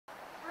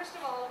first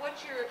of all, what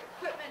your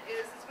equipment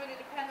is going to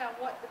depend on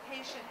what the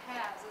patient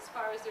has as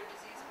far as their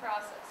disease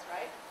process,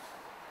 right?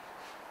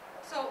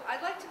 So I'd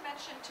like to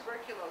mention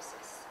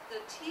tuberculosis. The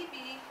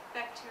TB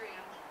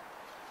bacterium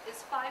is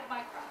 5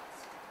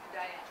 microns in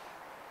diameter.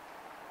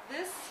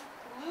 This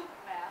loop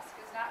mask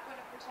is not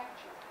going to protect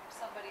you from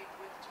somebody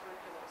with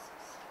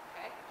tuberculosis,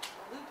 okay?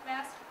 The loop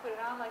mask, you put it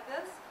on like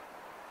this,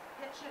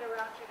 pinch it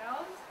around your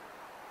nose,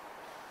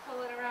 pull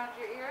it around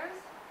your ears,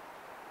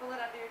 pull it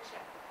under your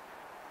chin.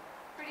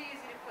 Pretty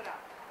easy to put on.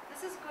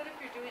 This is good if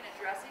you're doing a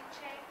dressing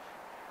change,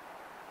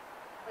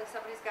 like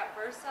somebody's got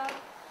MRSA,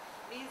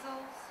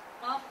 measles,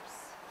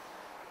 mumps,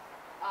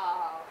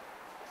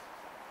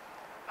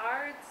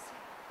 ARDS,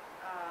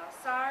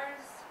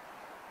 SARS.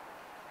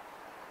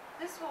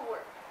 This will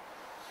work.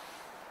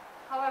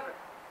 However,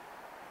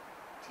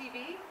 TB,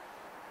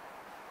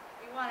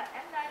 you want an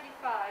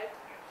N95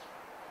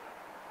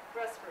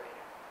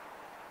 respirator.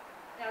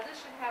 Now this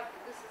should have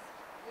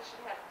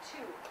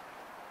 2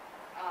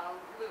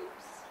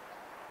 loops,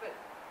 but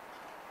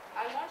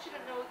I want you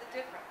to know the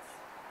difference.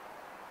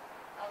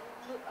 A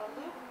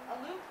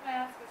loop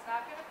mask is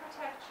not going to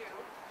protect you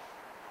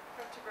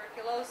from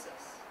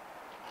tuberculosis.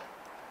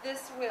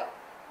 This will,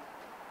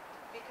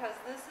 because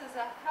this is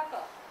a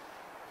HEPA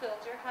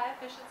filter, high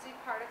efficiency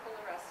particle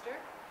arrestor,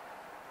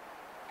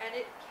 and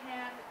it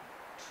can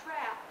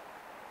trap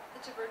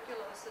the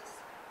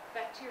tuberculosis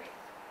bacteria.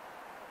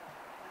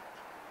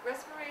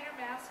 Respirator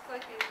masks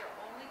like these are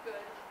only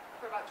good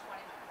for about 20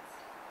 minutes.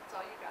 That's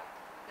all you got.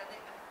 Then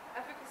the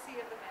efficacy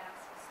of the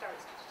mask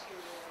starts to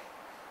deteriorate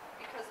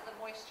because of the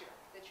moisture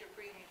that you're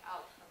breathing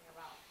out from your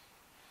mouth.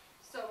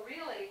 So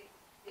really,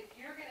 if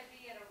you're going to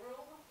be in a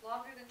room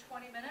longer than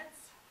 20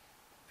 minutes,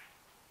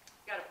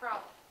 you got a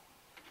problem.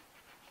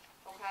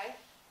 Okay?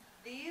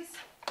 These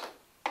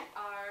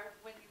are,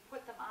 when you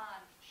put them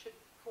on, should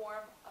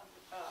form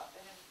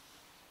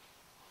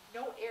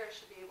no air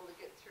should be able to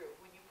get through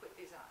when you put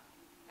these on.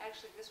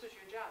 Actually, this was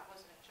your job,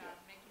 wasn't it, John?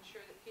 Making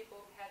sure that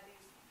people had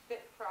these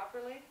fit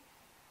properly.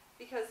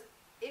 Because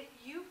if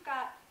you've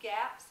got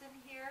gaps in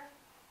here,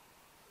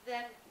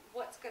 then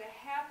what's going to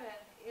happen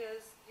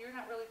is you're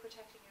not really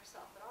protecting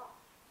yourself at all.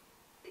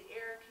 The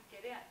air can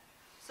get in.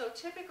 So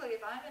typically,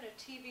 if I'm in a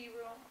TB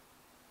room,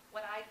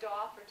 when I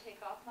doff or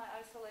take off my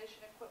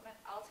isolation equipment,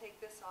 I'll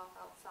take this off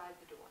outside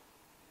the door.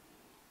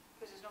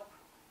 Because there's no,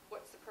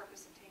 what's the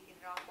purpose of taking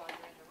it off while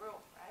you're in the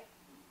room, right?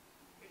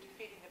 You're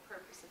defeating the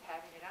purpose of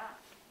having it on.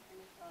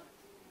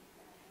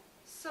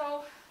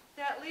 So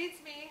that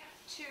leads me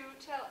to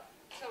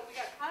so we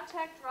got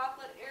contact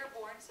droplet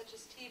airborne, such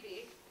as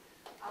TB.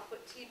 I'll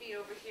put TB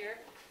over here.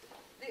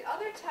 The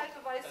other type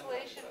of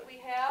isolation we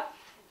have.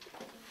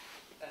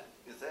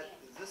 Is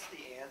this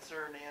the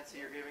answer, Nancy,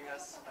 you're giving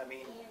us? I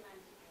mean.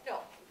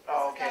 No.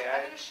 Oh, okay.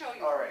 I'm going to show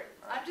you. All right.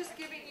 I'm just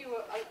giving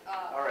you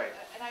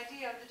an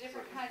idea of the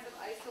different kinds of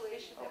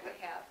isolation that we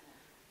have.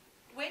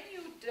 When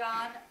you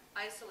don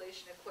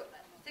isolation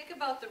equipment, think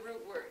about the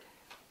root word.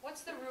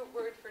 What's the root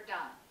word for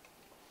don?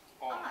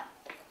 On,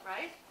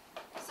 right?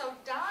 So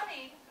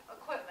donning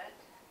equipment,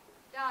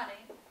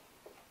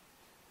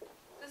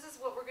 this is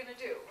what we're going to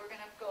do. We're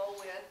going to go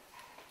with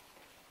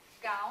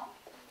gown,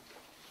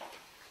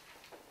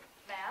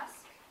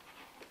 mask,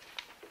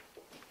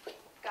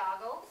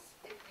 goggles,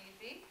 if need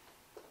be,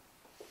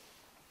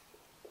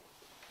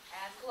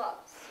 and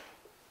gloves,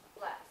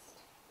 last.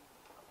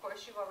 Of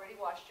course, you've already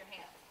washed your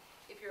hands.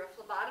 If you're a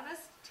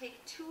phlebotomist, take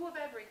 2 of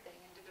everything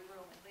into the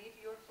room and leave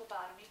your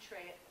phlebotomy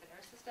tray at the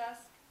nurse's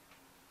desk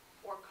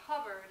or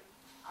covered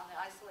on the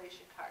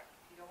isolation cart.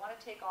 You don't want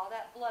to take all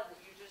that blood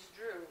that you just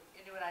drew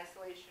into an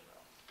isolation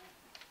room,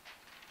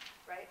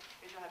 right?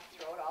 Because you'll have to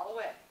throw it all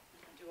away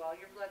and do all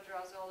your blood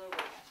draws all over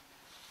again.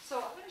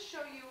 So I'm going to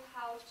show you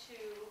how to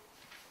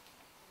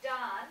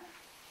don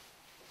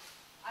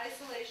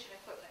isolation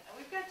equipment. And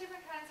we've got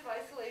different kinds of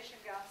isolation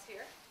gowns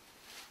here.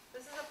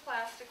 This is a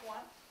plastic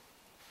one.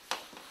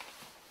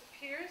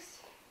 Appears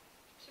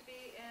to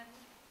be in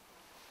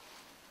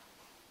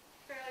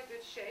fairly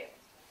good shape.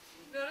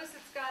 Notice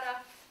it's got a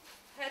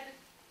head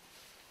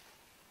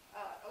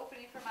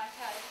opening for my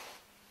head,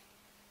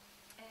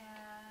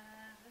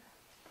 and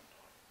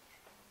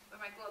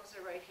my gloves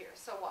are right here.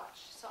 So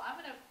watch. So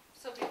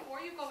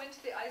before you go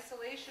into the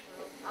isolation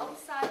room,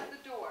 outside of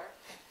the door,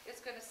 it's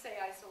going to say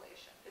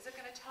isolation. Is it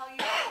going to tell you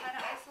what kind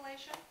of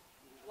isolation?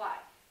 Why?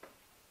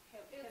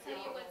 It'll tell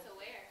you what to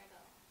wear,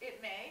 though.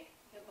 It may.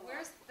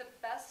 Where's the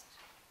best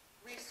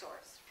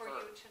resource for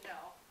you to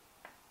know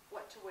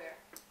what to wear?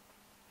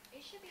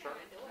 It should be on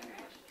the door,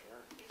 actually.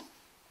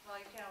 Well,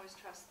 you can't always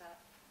trust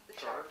that. The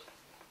chart.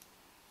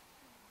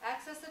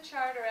 Access the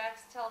chart or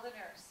tell the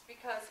nurse.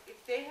 Because if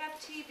they have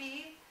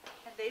TB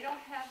and they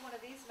don't have one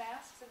of these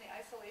masks in the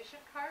isolation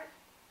cart,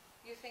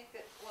 you think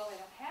that, well, they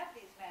don't have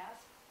these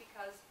masks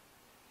because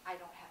I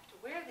don't have to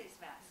wear these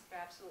masks. They're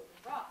absolutely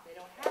wrong. They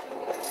don't have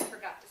them because I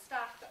forgot to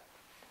stock them.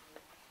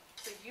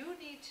 So you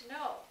need to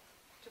know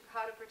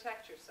how to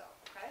protect yourself,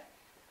 okay?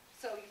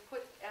 So you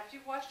after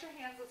you've washed your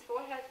hands, let's go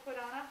ahead and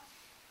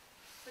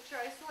put your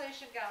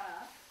isolation gown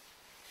on.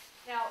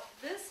 Now,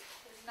 this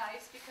is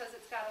nice because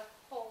it's got a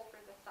hole for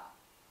the thumb.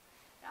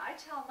 Now I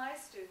tell my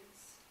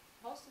students,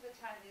 most of the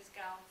time these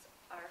gowns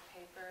are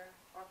paper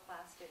or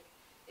plastic.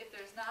 If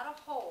there's not a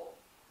hole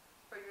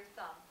for your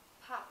thumb,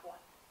 pop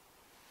one.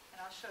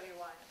 And I'll show you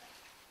why in a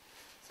minute.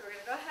 So we're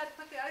going to go ahead and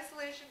put the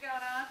isolation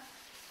gown on.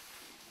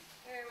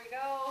 There we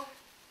go.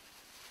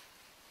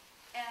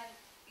 And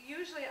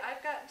usually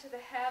I've gotten to the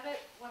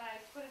habit when I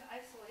put an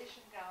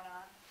isolation gown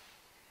on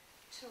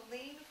to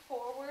lean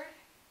forward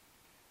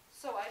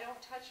so I don't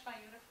touch my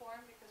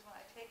uniform, because when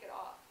I take it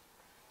off,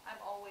 I'm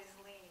always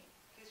leaning,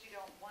 because you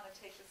don't want to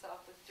take this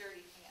off with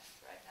dirty hands,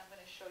 right? And I'm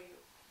going to show you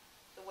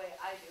the way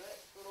I do it,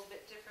 a little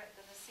bit different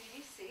than the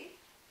CDC.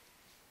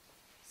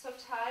 So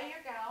tie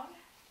your gown,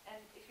 and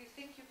if you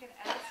think you can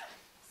ask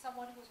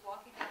someone who's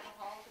walking down the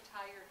hall to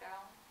tie your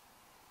gown,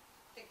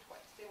 think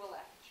twice, they will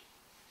laugh at you.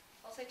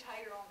 I'll say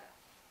tie your own gown.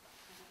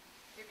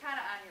 You're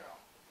kind of on your own.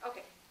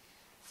 Okay,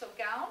 so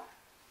gown,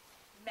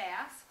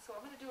 mask, so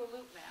I'm going to do a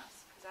loop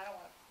mask, because I don't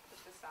want to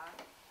put this on.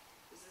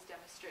 This is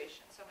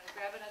demonstration. So I'm going to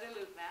grab another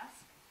loop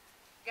mask.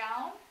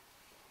 Gown,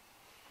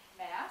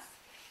 mask,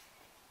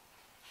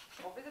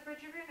 over the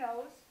bridge of your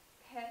nose,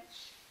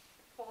 pinch,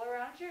 pull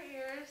around your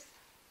ears,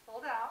 pull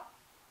down.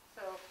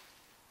 So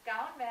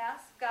gown,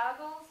 mask,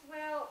 goggles,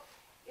 well,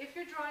 if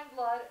you're drawing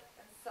blood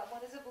and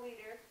someone is a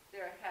bleeder,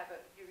 you're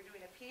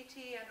doing a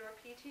PT and or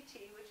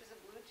PTT, which is a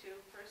blue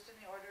tube, first in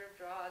the order of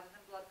draw other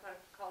than blood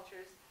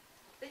cultures,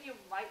 then you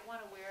might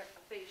want to wear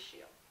a face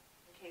shield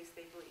in case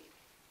they bleed,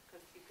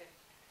 because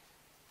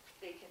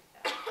they can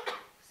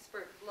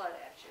spurt blood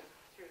at you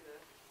through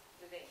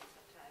the veins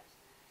sometimes.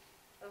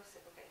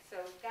 Okay,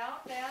 so gown,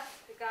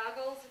 mask,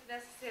 goggles if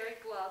necessary,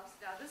 gloves.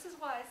 Now this is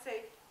why I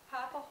say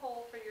pop a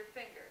hole for your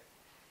finger,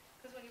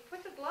 because when you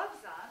put the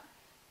gloves on,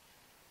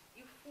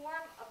 you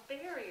form a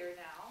barrier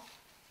now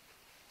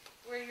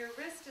where your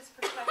wrist is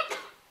protected.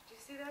 Do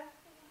you see that?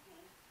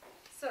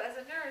 So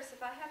as a nurse, if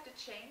I have to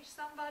change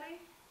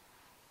somebody,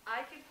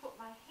 I can put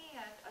my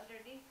hand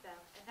underneath them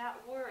and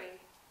not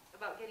worry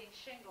about getting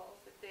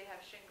shingles if they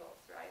have shingles,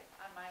 right,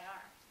 on my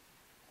arm.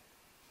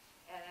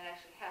 And it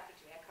actually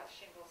happened to me. I caught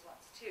shingles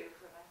once too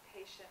from a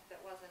patient that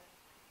wasn't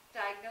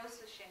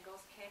diagnosed with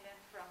shingles, came in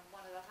from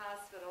one of the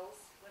hospitals,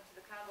 went to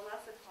the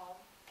convalescent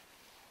home.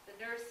 The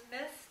nurse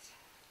missed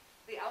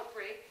the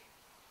outbreak,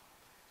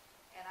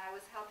 and I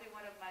was helping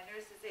one of my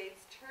nurse's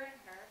aides turn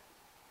her.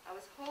 I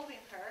was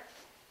holding her,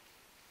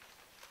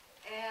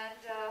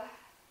 and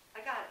I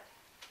got it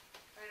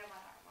right on my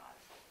arm.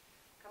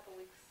 A couple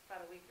weeks,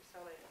 about a week or so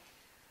later.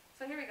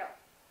 So here we go.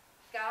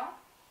 Gown,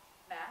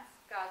 mask,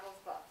 goggles,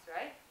 gloves,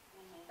 right?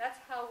 That's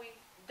how we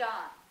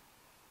don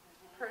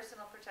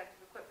personal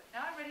protective equipment.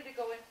 Now I'm ready to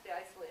go into the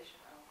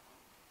isolation room.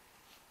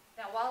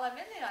 Now while I'm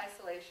in the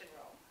isolation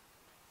room,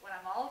 when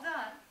I'm all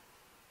done,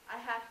 I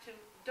have to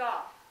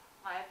doff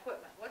my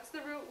equipment. What's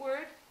the root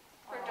word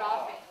for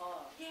doffing?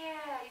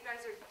 Yeah, you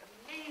guys are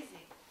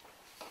amazing.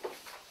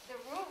 The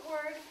root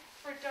word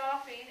for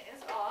doffing is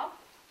off.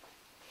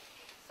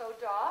 So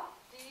doff,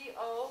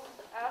 D-O-F-F-I-N-G,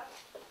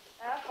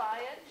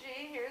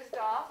 here's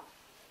doff.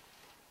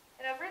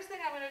 And the first thing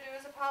I'm going to do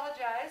is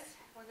apologize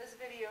when this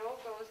video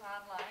goes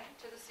online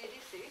to the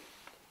CDC,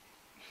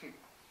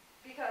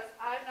 because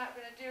I'm not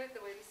going to do it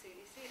the way the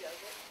CDC does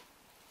it,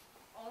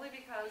 only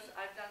because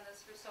I've done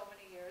this for so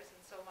many years and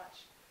so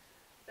much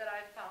that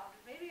I've found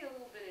maybe a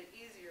little bit an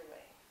easier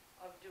way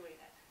of doing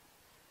it.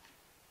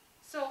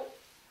 So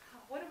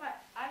what am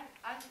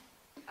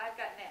I've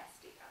got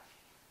nasty on,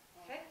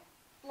 okay?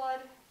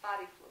 Blood,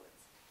 body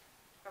fluids,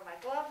 from my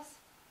gloves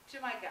to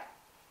my gown,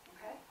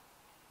 okay?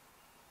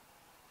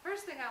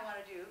 First thing I want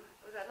to do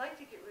is I'd like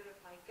to get rid of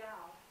my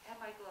gown and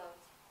my gloves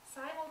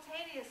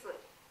simultaneously.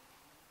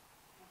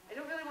 I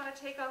don't really want to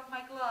take off my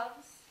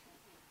gloves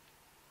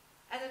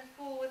and then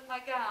fool with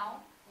my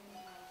gown,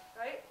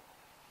 right?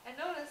 And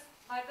notice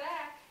my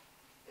back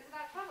is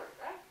not covered,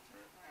 right?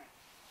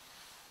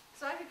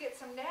 So I could get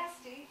some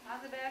nasty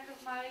on the back of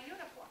my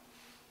uniform.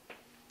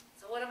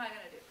 So what am I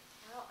going to do?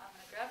 Well, I'm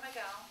going to grab my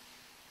gown.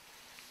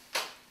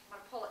 I'm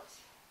going to pull it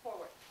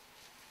forward.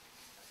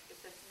 Let's get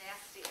this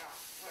nasty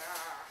off.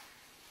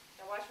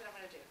 Now watch what I'm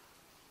going to do.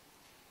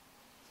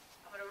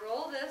 I'm going to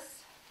roll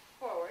this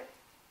forward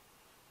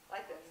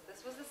like this.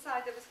 This was the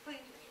side that was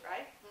clean to me,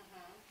 right?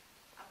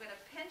 I'm going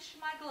to pinch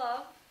my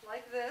glove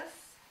like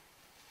this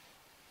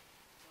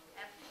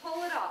and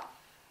pull it off.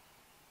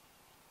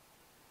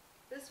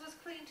 This was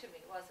clean to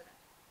me, wasn't it?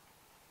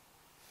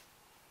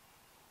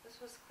 This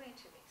was clean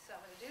to me. So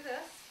I'm going to do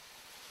this.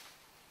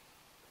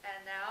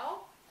 And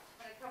now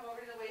I'm going to come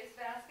over to the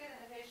wastebasket in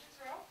the patient's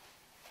room,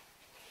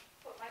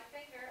 put my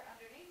finger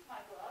underneath my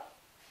glove,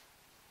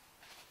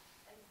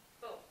 and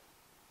boom,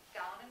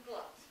 gown and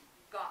gloves,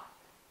 gone.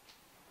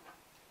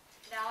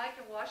 Now I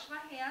can wash my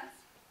hands,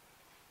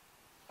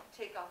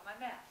 take off my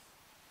mask.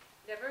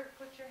 Never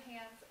put your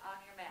hands on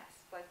your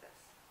mask like this.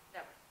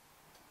 Never.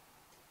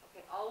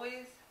 Okay,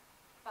 always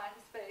find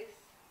a space,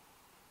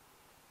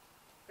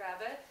 grab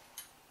it,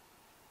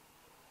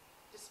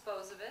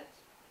 dispose of it.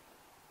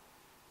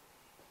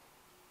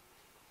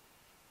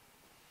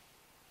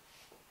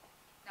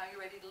 Now you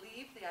you're ready to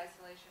leave the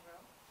isolation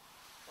room,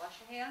 wash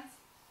your hands,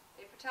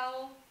 paper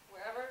towel,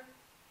 wherever,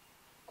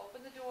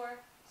 open the door,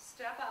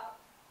 step out,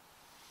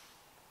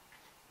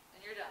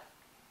 and you're done.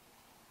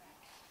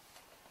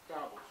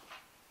 Goggles.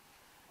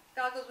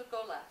 Goggles would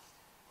go last.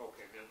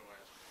 Okay, they're the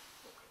last one.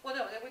 Well,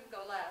 no, they wouldn't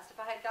go last.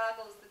 If I had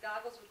goggles, the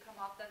goggles would come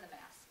off, then the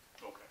mask.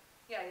 Okay.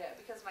 Yeah,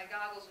 because my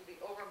goggles would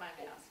be over my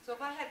mask. So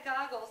if I had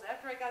goggles,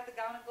 after I got the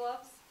gown and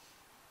gloves,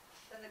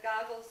 then the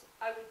goggles,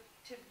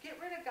 to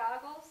get rid of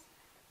goggles,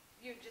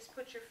 you just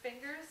put your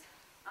fingers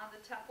on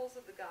the temples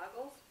of the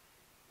goggles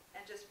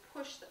and just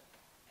push them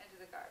into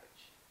the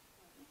garbage.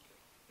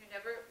 You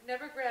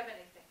never grab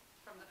anything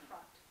from the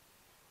front.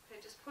 Okay,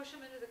 just push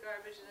them into the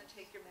garbage and then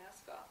take your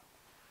mask off.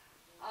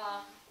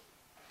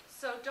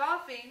 So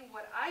doffing,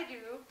 what I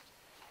do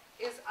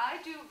is I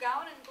do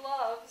gown and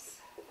gloves,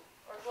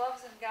 or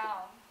gloves and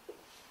gown,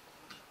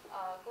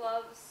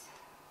 gloves,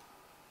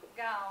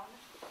 gown,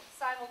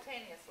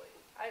 simultaneously.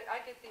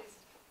 I get these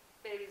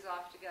babies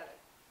off together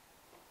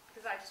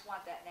because I just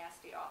want that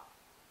nasty off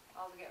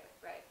all together,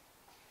 right?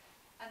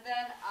 And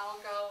then I'll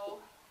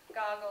go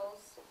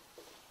goggles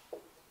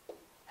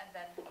and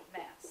then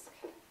mask,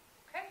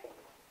 okay?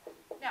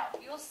 Now,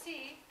 you'll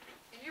see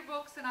in your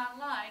books and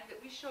online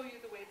that we show you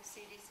the way the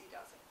CDC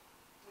does it.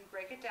 We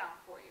break it down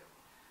for you.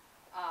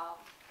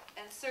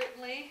 And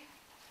certainly,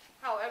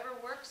 however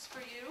works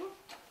for you,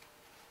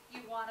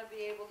 you want to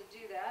be able to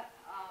do that.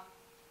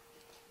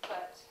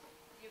 But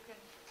you can,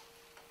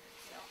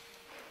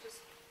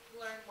 just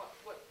learn what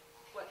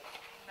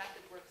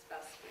method works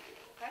best for you,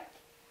 okay?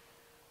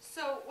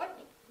 So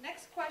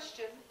next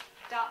question,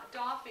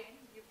 doffing,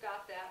 you've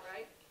got that,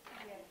 right?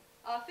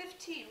 Yes.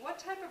 15, what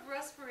type of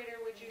respirator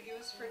would you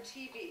use for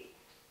TB?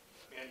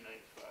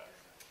 N95.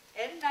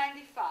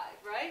 N95,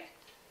 right?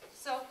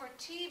 So for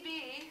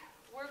TB,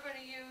 we're going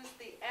to use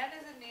the N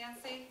as in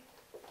Nancy,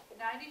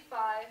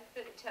 95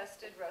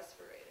 fit-tested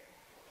respirator.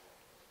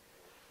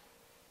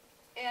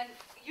 And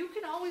you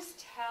can always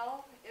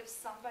tell if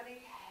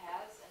somebody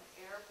has an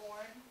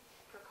airborne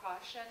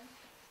precaution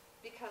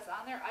because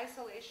on their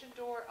isolation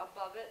door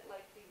above it,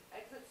 like the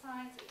exit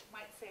signs, it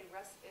might say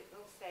it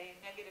will say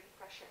negative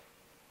pressure.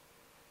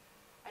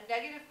 A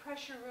negative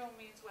pressure room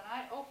means when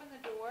I open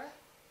the door,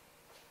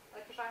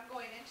 like if I'm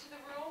going into the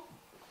room,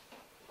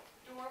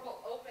 the door will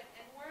open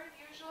inward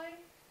usually,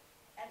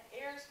 and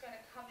air is going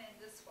to come in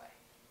this way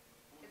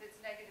if it's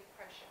negative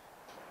pressure.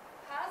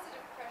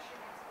 Positive pressure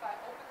means if I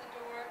open the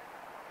door,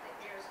 the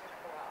air is going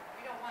to go out.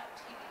 We don't want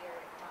TB air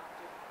to come out,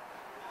 do we?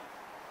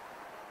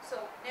 So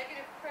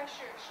negative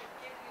pressure should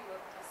give you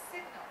a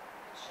signal.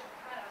 It should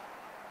kind of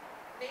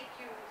make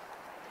you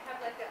have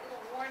like that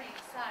little warning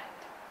sign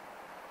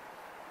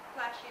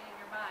flashing in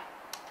your mind.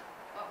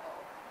 Uh-oh,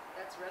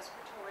 that's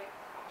respiratory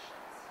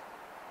precautions.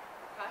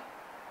 Okay?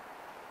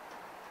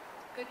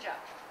 Good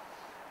job.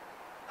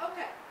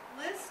 Okay,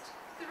 list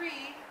 3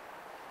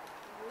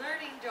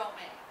 learning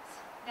domains.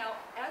 Now,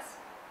 as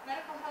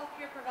medical health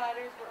care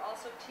providers, we're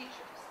also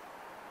teachers.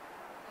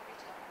 Let me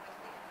tell you, with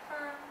the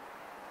infirm,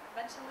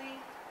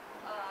 mentally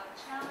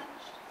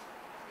challenged,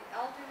 the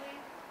elderly,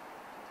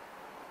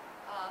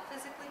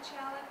 physically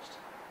challenged,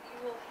 you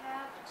will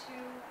have to,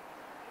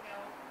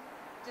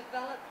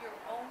 develop your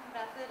own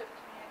method of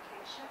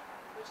communication,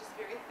 which is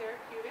very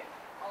therapeutic.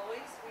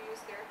 Always, we use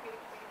therapeutic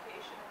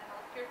communication in the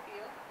healthcare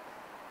field.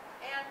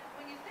 And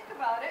when you think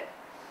about it,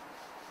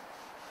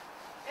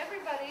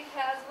 everybody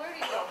has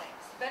learning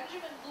domains.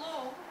 Benjamin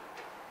Bloom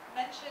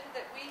mentioned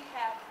that we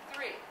have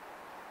 3.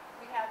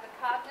 We have the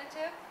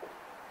cognitive,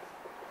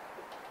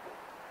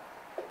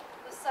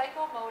 the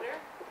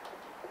psychomotor,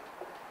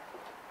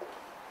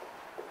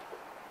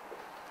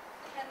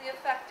 and the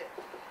affective.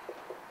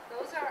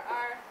 Those are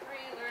our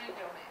 3 learning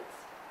domains.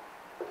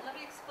 Let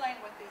me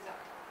explain what these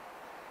are.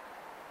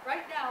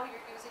 Right now,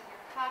 you're using your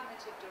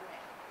cognitive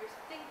domain, your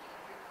thinking,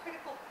 your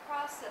critical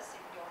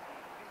processing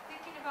domain. You're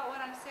thinking about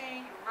what I'm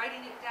saying, you're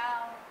writing it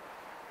down,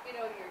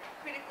 you're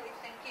critically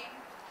thinking.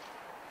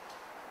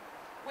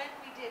 When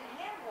we did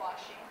hand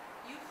washing,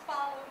 you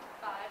followed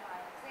by my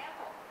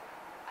example.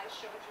 I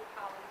showed you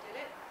how we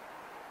did it.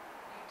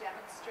 You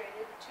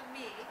demonstrated to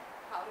me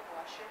how to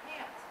wash your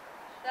hands.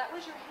 That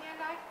was your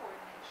hand-eye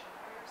coordination,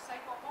 or your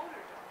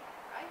psychomotor domain,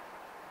 right?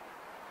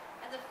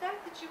 And the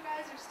fact that you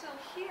guys are still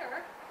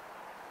here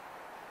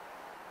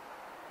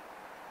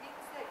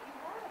means that you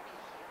want to be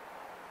here.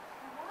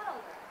 You want to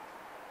learn.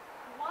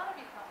 You want to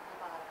become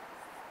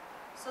phlebotomists.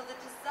 So the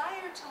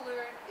desire to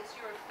learn is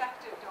your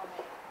affective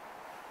domain.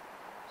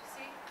 You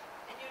see?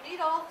 And you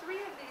need all 3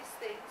 of these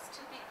things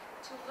to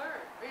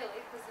learn,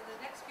 really, because in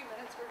the next few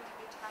minutes we're going to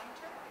be time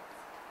tournaments.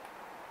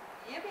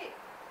 Yippee!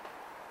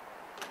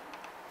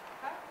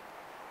 Okay?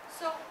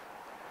 So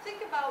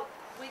think about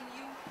when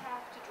you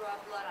have to draw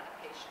blood on a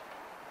patient.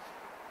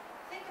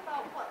 Think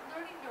about what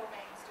learning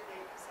domains do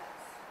they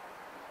possess.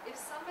 If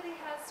somebody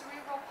has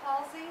cerebral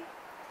palsy,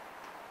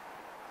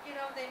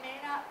 they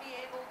may not be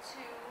able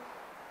to,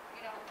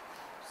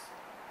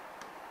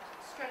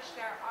 stretch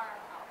their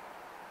arm out.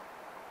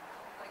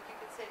 Like you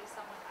could say to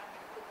someone, I'm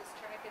going to put this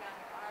tourniquet on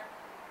your arm,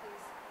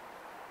 please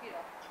you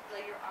know,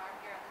 lay your arm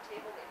here on the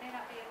table, they may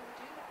not be able to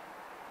do that.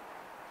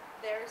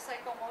 Their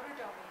psychomotor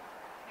domain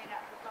may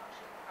not be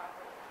functioning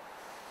properly.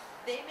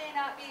 They may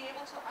not be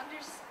able to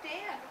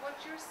understand what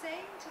you're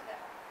saying to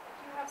them if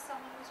you have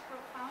someone who's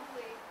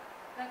profoundly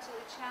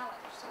mentally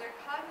challenged. So their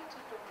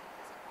cognitive domain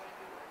isn't going to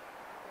be working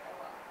very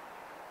well.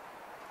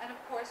 And of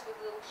course,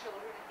 with little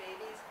children and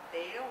babies,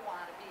 they don't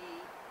want to be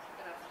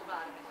in a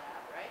phlebotomy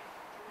lab, right?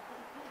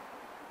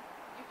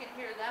 You can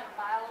hear them a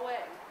mile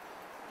away.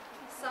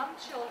 Some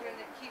children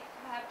that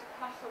have to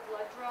come for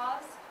blood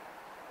draws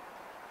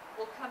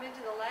will come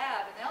into the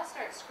lab and they'll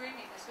start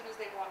screaming as soon as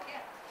they walk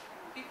in.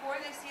 Before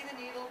they see the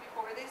needle,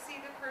 before they see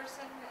the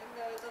person in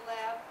the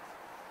lab,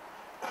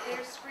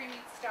 their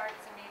screaming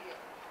starts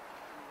immediately.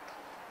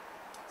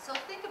 So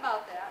think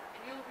about that,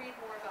 and you'll read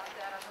more about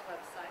that on the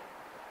website.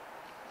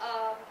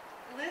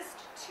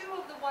 List 2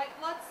 of the white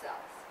blood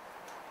cells.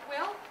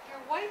 Well,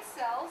 your white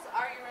cells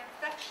are your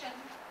infection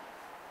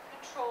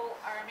control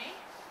army.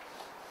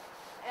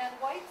 And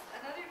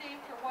another name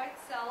for white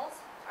cells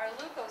are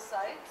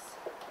leukocytes,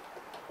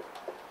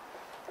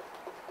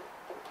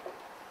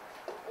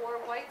 or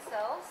white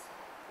cells.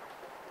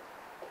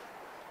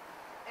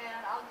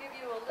 And I'll give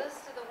you a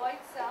list of the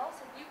white cells,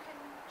 and you can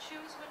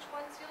choose which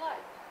ones you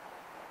like.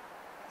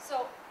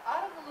 So,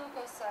 out of the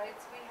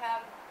leukocytes, we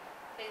have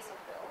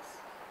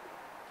basophils.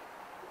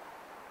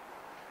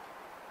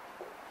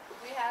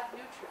 We have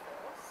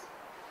neutrophils.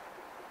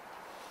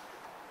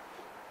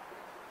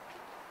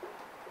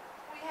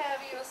 We have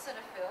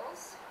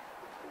eosinophils.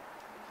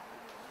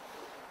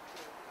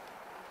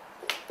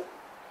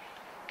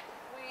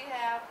 We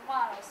have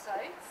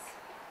monocytes.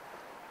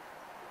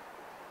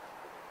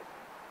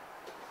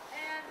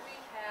 And we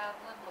have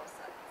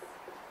lymphocytes.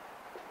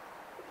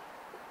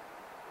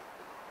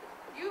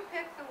 You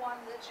pick the one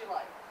that you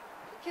like.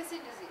 The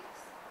kissing disease,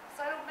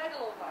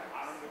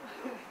 cytomegalovirus.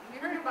 You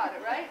heard about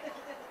it, right?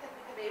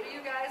 Maybe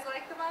you guys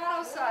like the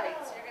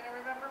monocytes. You're going to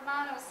remember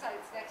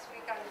monocytes next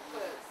week on your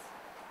quiz.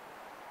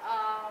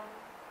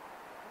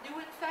 New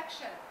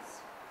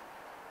infections.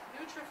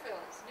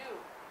 Neutrophils,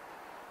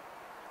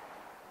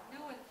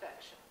 new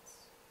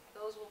infections.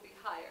 Those will be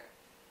higher.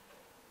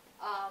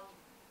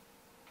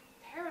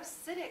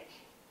 Parasitic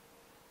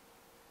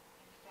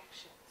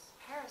infections.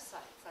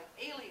 Parasites like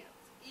aliens.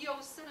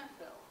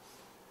 Eosinophils.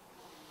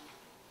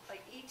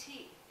 Like ET,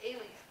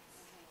 aliens.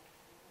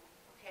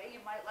 Okay, you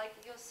might like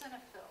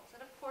eosinophils.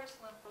 And of course,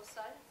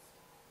 lymphocytes.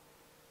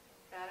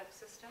 Lymphatic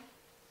system.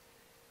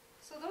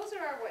 So those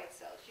are our white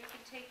cells. You can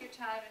take your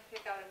time and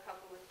pick out a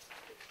couple of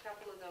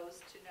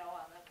those to know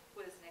on the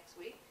quiz next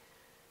week,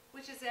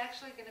 which is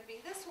actually going to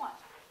be this one.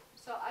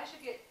 So I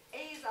should get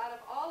A's out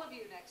of all of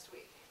you next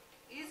week.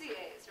 Easy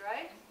A's,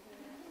 right?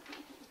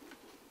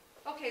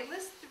 Okay,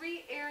 list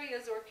 3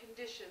 areas or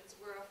conditions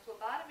where a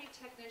phlebotomy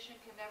technician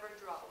can never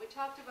draw. We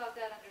talked about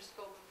that under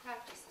scope of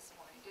practice this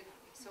morning, didn't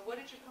we? So what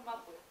did you come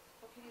up with?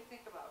 What can you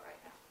think about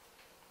right now?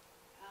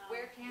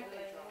 Where can't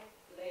they draw?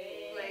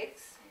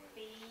 Legs,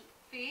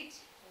 feet,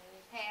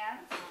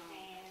 hands,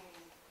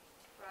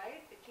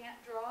 right? They can't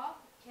draw.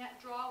 Can't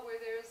draw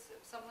where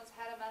someone's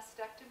had a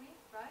mastectomy,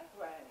 right?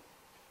 Right.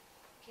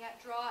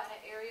 Can't draw in an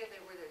area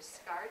where there's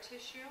scar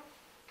tissue.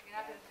 You're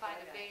not going to find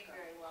a vein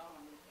very well.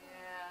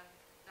 Yeah,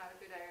 not a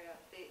good area.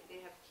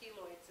 They have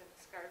keloids in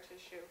scar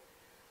tissue.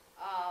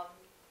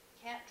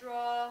 Can't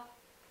draw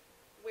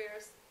where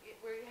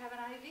you have an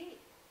IV.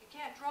 You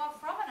can't draw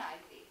from an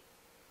IV.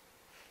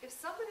 If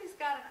somebody's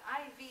got an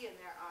IV in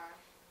their arm,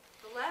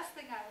 the last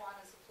thing I want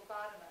as a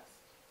phlebotomist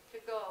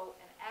to go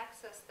and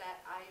access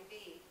that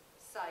IV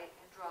site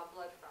and draw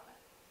blood from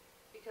it.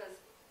 Because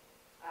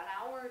an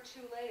hour or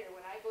 2 later,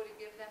 when I go to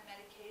give them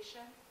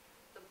medication,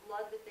 the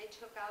blood that they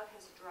took out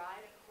has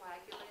dried and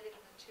coagulated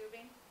in the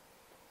tubing,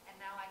 and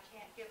now I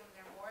can't give them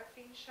their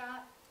morphine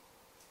shot,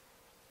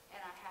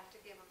 and I have to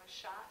give them a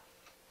shot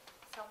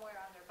somewhere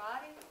on their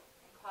body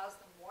and cause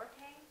them more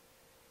pain,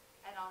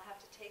 and I'll have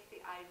to take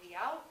the IV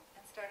out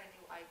and start a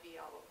new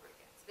IV all over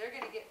again. So they're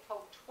going to get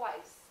poked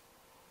twice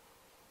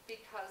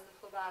because the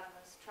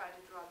phlebotomist tried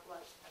to draw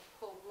blood and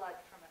pull blood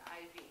from an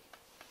IV.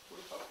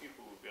 What about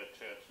people who've got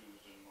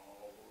tattoos and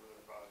all over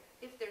their body?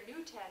 If they're new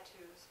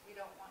tattoos, we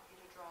don't want you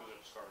to draw Because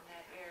it's scar in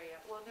that tissue. area.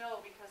 Well,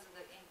 no, because of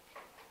the ink.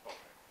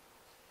 Okay.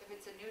 If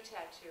it's a new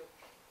tattoo.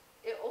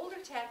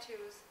 Older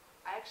tattoos,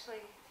 I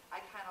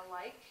kind of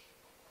like,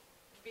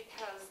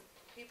 because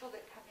people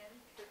that come in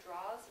for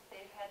draws, if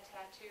they've had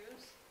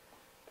tattoos,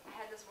 I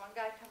had this one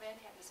guy come in,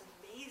 he had this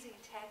amazing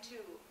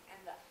tattoo,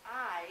 and the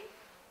eye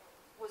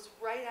was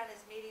right on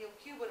his medial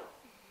cubital.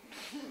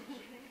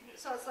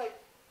 So it's like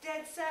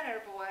dead center,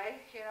 boy.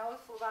 You know,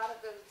 a lot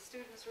of the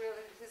students really,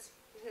 the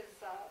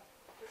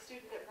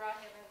student that brought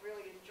him in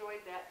really enjoyed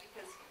that,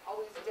 because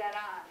always dead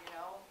on, you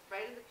know,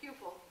 right in the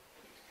pupil,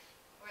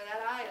 where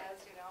that eye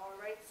is, you know,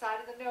 or right side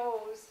of the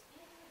nose,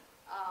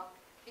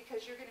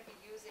 because you're going to be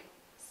using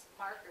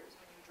markers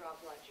when you draw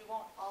blood. You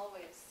won't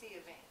always see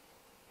a vein.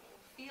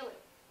 You'll feel it.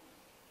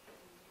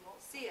 You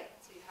won't see it,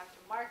 so you have to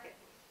mark it.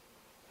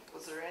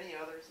 Was there any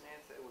others,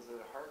 Nancy? Was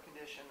it a heart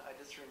condition? I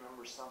just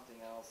remember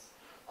something else.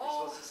 You're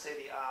supposed to say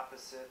the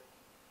opposite.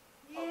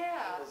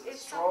 Yeah, Was it if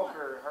stroke someone-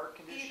 or heart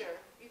condition? Either.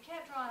 You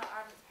can't draw on an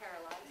arm that's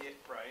paralyzed. Yeah,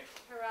 right.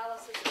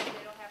 Paralysis means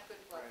they don't have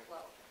good blood Right.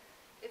 flow.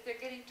 If they're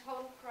getting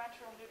total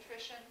parenteral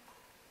nutrition,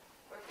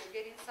 or if they're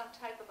getting some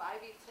type of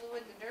IV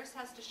fluid, the nurse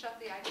has to shut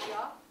the IV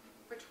off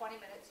for 20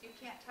 minutes. You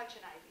can't touch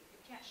an IV. You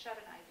can't shut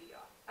an IV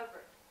off,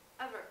 ever,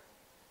 ever.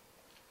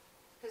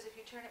 Because if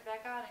you turn it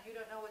back on and you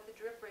don't know what the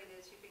drip rate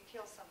is, you could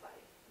kill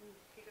somebody.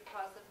 You could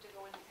cause them to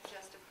go into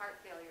congestive heart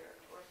failure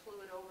or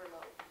fluid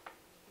overload.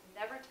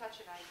 Never touch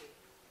an IV.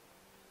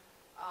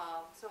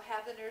 So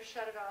have the nurse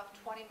shut it off,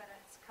 20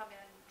 minutes, come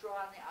in, draw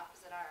on the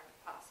opposite arm if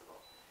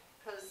possible.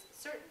 Because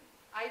certain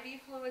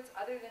IV fluids,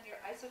 other than your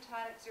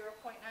isotonic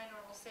 0.9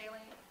 normal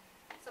saline,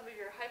 some of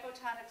your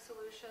hypotonic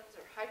solutions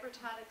or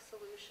hypertonic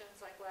solutions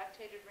like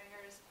lactated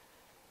ringers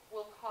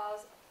will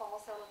cause a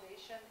false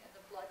elevation in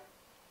the blood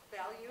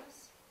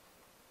values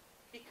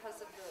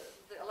because of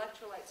the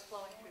electrolytes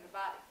flowing through the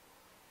body.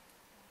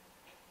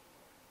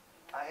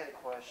 I had a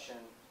question.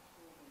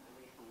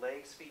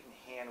 Legs, feet, and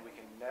hand we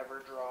can never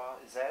draw.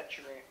 Is that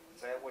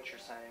what you're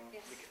saying?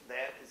 Yes.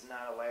 That is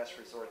not a last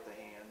resort, the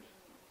hand.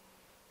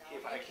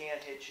 If I can't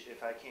hit you,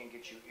 if I can't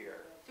get you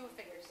here. Do a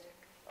finger stick.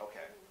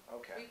 Okay.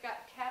 Okay. We've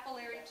got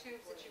capillary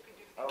tubes that you can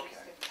do finger Okay.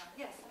 sticks on.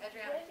 Yes, What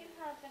Adriana? if you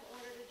have an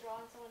order to draw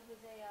on someone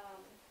who's a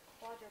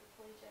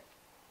quadriplegic?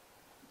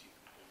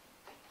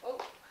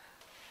 Oh,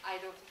 I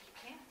don't think you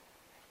can.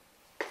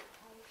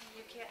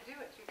 You can't do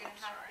it.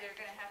 They're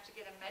gonna have to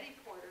get a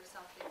Mediport or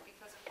something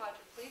because a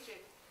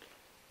quadriplegic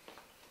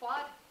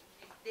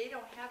they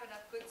don't have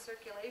enough good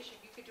circulation.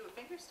 You could do a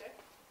finger stick.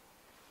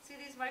 See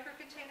these micro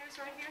containers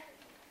right here?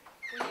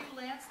 When you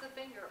lance the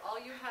finger, all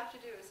you have to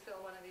do is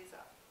fill one of these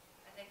up.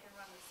 And they can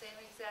run the same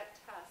exact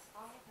test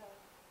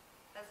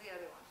as the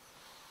other ones.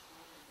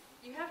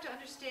 You have to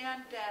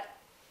understand that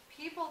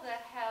people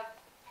that have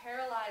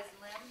paralyzed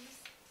limbs,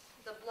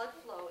 the blood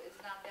flow is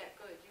not that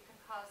good. You can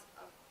cause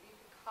a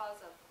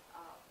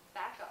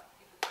backup.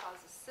 You could cause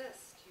a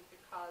cyst. You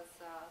could cause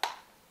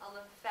a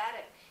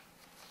lymphatic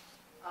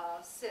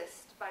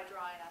cyst by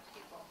drawing on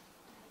people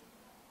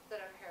that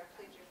are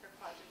paraplegic or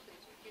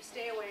quadriplegic. You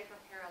stay away from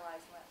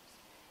paralyzed limbs.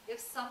 If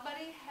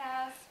somebody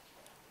has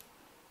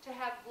to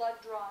have blood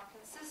drawn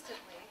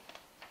consistently,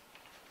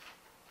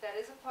 that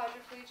is a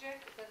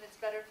quadriplegic, then it's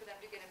better for them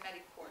to get a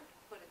Mediport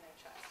put in their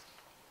chest,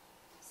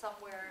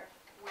 somewhere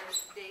where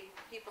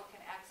people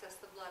can access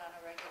the blood on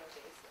a regular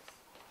basis.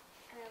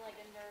 And then like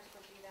a nurse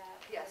would do that?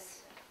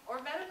 Yes. Or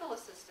medical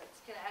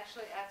assistants can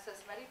actually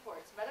access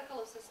Mediports.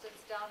 Medical assistants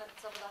down at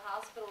some of the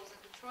hospitals in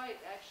Detroit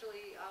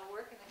actually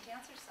work in the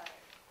cancer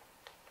center.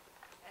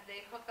 And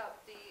they hook up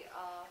the,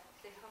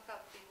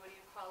 what do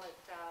you call it,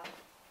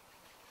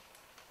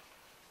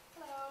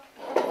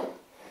 hello.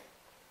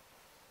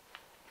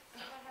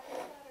 Happy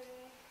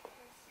Saturday.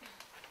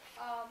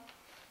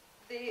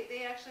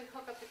 They actually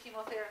hook up the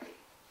chemotherapy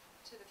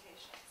to the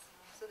patients.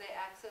 So they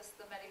access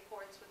the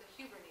Mediports with a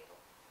Huber needle.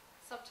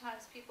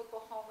 Sometimes people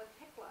go home with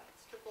PICC lines,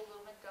 triple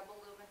lumen, double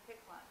lumen PICC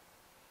line.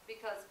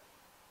 Because,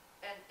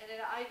 and in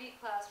an IV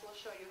class, we'll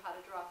show you how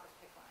to draw from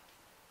PICC lines.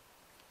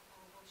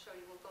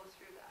 We'll go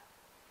through that.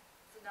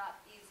 It's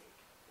not easy.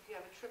 If you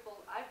have a triple,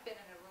 I've been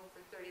in a room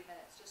for 30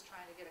 minutes just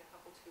trying to get a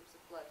couple tubes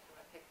of blood from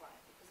a PICC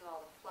line because of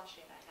all the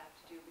flushing I have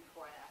to do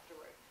before and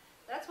afterward.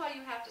 That's why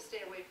you have to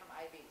stay away from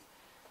IVs.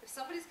 If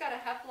somebody's got a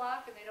hep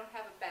lock and they don't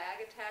have a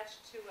bag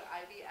attached to an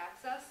IV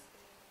access,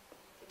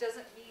 it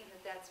doesn't mean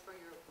that that's for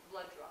your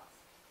blood draws.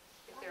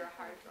 If they're a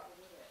hard draw.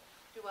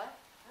 Do what?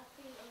 I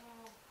see,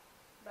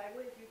 like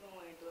what if you go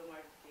into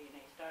emergency and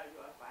they start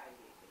you off IV,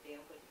 but they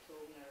don't put the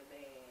tube in their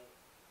bag,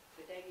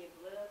 but they get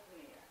blood from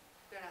here?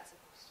 They're not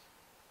supposed to.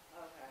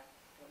 Okay.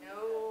 So we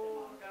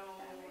No, cut them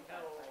off every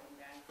time they no. start them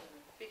down to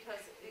the-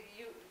 Because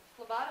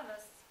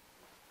phlebotomists,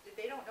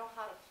 they don't know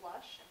how to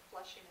flush, and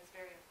flushing is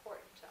very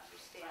important to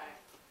understand.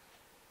 Right.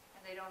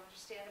 And they don't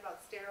understand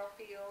about sterile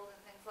field and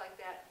things like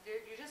that.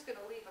 You're just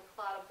gonna leave a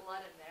clot of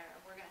blood in there, and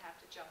we're gonna have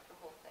to jump the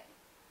whole thing.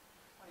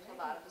 When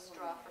phlebotomists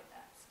draw from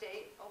that.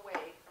 Stay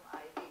away from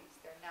IVs.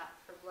 They're not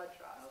for blood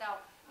draws.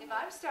 Now, if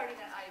I'm starting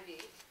an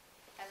IV,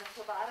 and the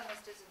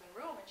phlebotomist is in the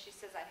room, and she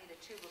says, I need a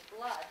tube of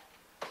blood,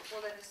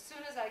 well then as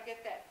soon as I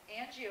get that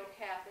angio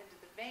cap into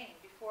the vein,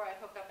 before I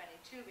hook up any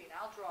tubing,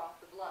 I'll draw off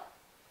the blood.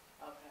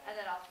 Okay. And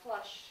then I'll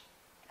flush,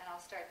 and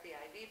I'll start the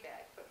IV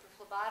bag. But for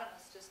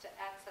phlebotomists, just to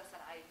access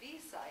an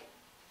IV site,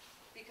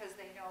 because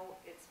they know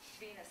it's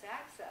venous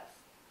access,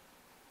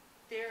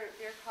 they're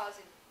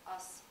causing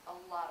us a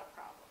lot of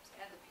problems,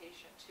 and the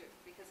patient too,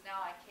 because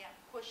now I can't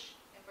push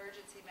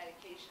emergency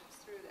medications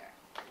through there,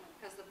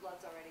 because the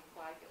blood's already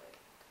coagulated.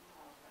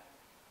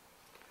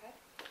 Okay?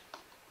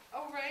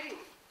 Alrighty.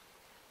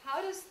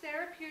 How does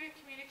therapeutic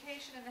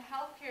communication in the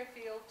healthcare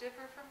field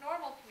differ from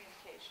normal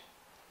communication?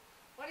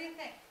 What do you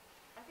think?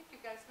 I think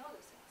you guys know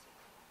this answer.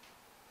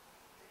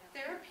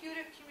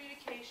 Therapeutic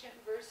communication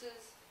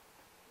versus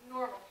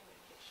normal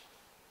communication.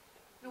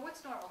 Now,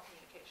 what's normal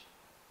communication?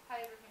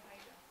 Hi, everything. How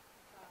you doing?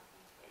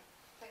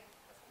 Thank you.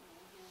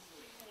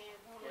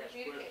 Ask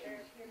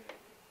Communicator. questions,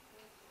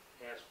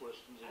 ask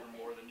questions that are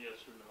more than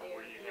yes or no,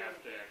 where you have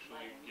to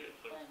actually get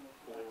a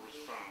full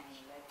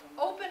response.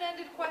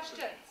 Open-ended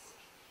questions.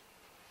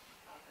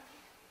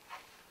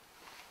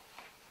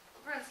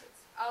 For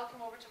instance, I'll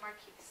come over to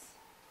Marquise.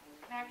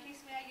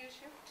 Marquise, may I use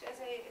you as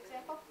an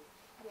example?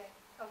 Yeah.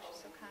 Oh,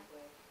 she's so kind.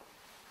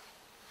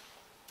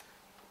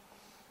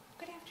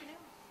 Good afternoon.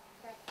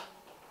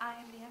 I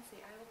am Nancy.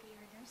 I will be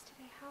your nurse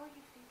today. How are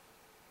you feeling?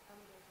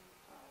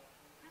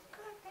 I'm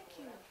good, thank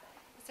you.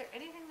 Is there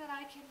anything that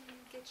I can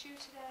get you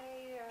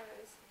today, or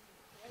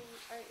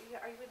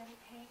are you in any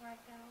pain right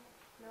now?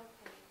 No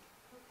pain.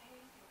 No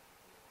pain?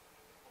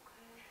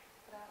 Okay.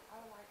 But I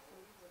like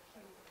some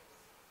cubes.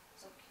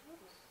 So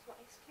cute. So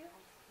ice cube?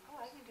 Oh,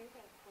 I can do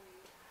that for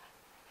you.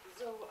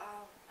 So,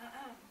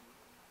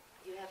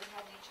 you haven't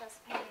had any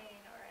chest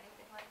pain or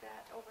anything like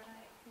that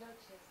overnight? No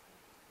chest pain.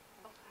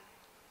 Okay,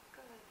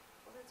 good.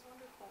 Well, that's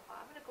wonderful.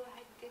 I'm going to go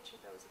ahead and get you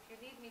those. If you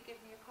need me, give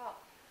me a call.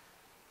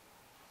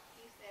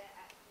 You said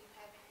you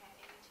haven't had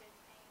any chest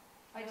pain?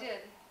 I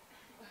did.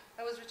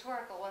 That was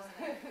rhetorical, wasn't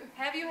it?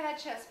 Have you had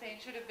chest pain?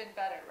 Should have been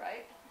better,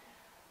 right?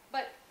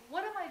 But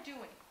what am I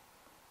doing?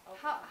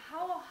 How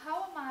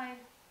am I?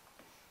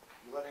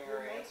 You're letting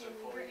her answer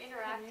for You're you.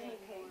 interacting.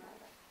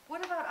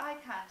 What about eye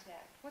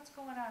contact? What's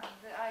going on with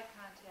the eye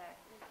contact?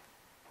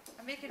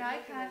 I'm making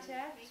eye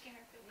contact. Making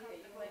her feel Yeah,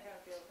 you comfortable? make her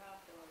feel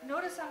comfortable. Like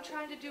Notice you I'm know,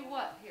 trying to do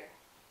what here?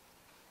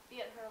 Be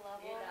at her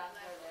level. Get out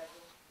her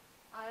level.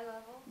 Eye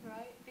level,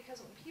 right?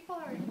 Because when people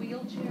are in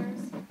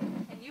wheelchairs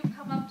and you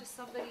come up to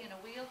somebody in a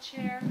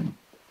wheelchair,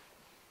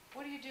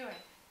 what are you doing?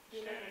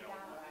 You're Standing looking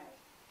over down. Right.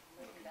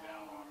 Looking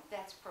down on her.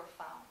 That's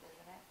profound,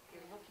 isn't it?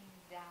 You're looking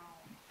down.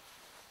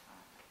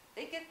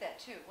 They get that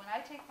too. When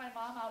I take my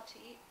mom out to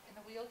eat in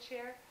a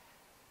wheelchair,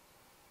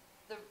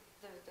 the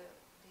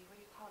what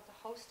do you call it, the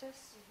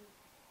hostess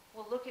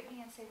will look at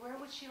me and say, where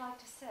would she like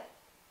to sit?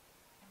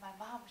 And my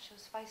mom, she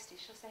was feisty.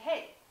 She'll say,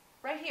 hey,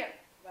 right here.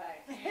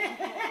 Right.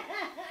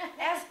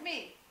 Ask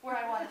me where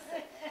I want to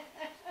sit.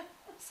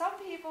 Some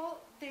people,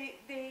 they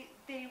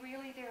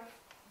really,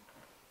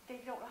 they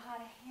don't know how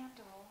to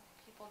handle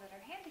people that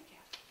are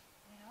handicapped,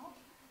 you know?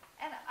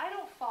 And I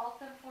don't fault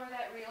them for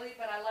that really,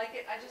 but I like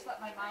it. I just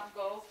let my mom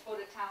go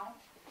to town.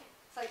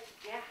 It's like,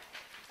 yeah,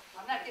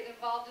 I'm not getting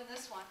involved in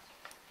this one.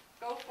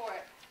 Go for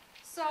it.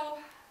 So,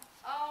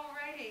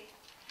 alrighty,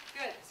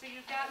 good. So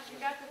you got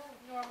the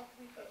normal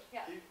communication.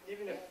 Yeah.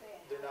 Even if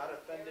they're not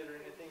offended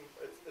or anything,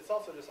 it's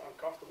also just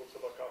uncomfortable to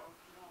look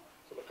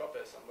up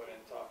at somebody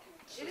and talk.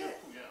 It is.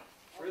 Yeah.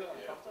 It's really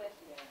uncomfortable.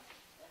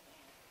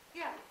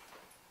 Yeah.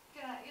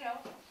 Yeah. You know.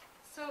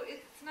 So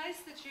it's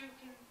nice that you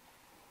can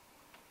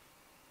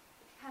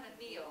kind of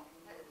kneel.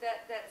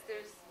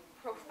 There's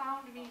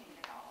profound meaning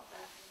in all of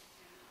that.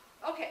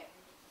 Okay.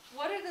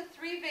 What are the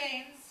three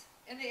veins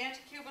in the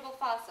antecubital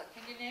fossa?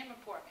 Can you name them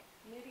for me?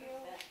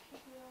 Medial.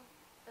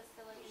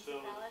 Facility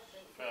Facility, cephalic.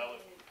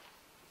 phallic,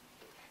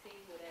 See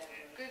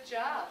whatever. Good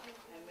job.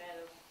 And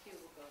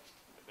metacubical.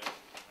 I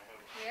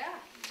have, Yeah.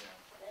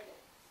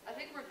 yeah, I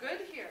think we're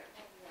good here.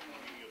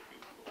 medial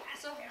cubicle.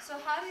 So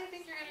how do you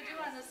think you're going to do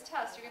on this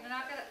test? You're going to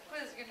knock it out,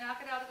 quiz, you're going to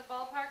knock it out of the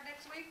ballpark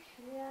next week?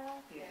 Yeah.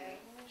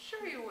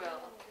 Sure you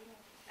will.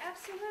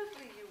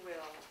 Absolutely you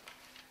will.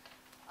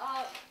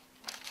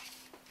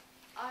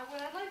 What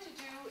I'd like to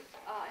do,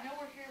 I know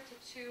we're here till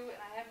 2 and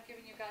I haven't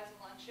given you guys a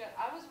lunch yet.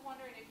 I was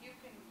wondering if you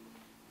can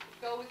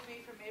go with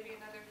me for maybe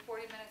another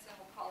 40 minutes and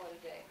we'll call it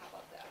a day. How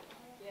about that?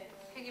 Yes.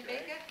 Can you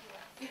make it?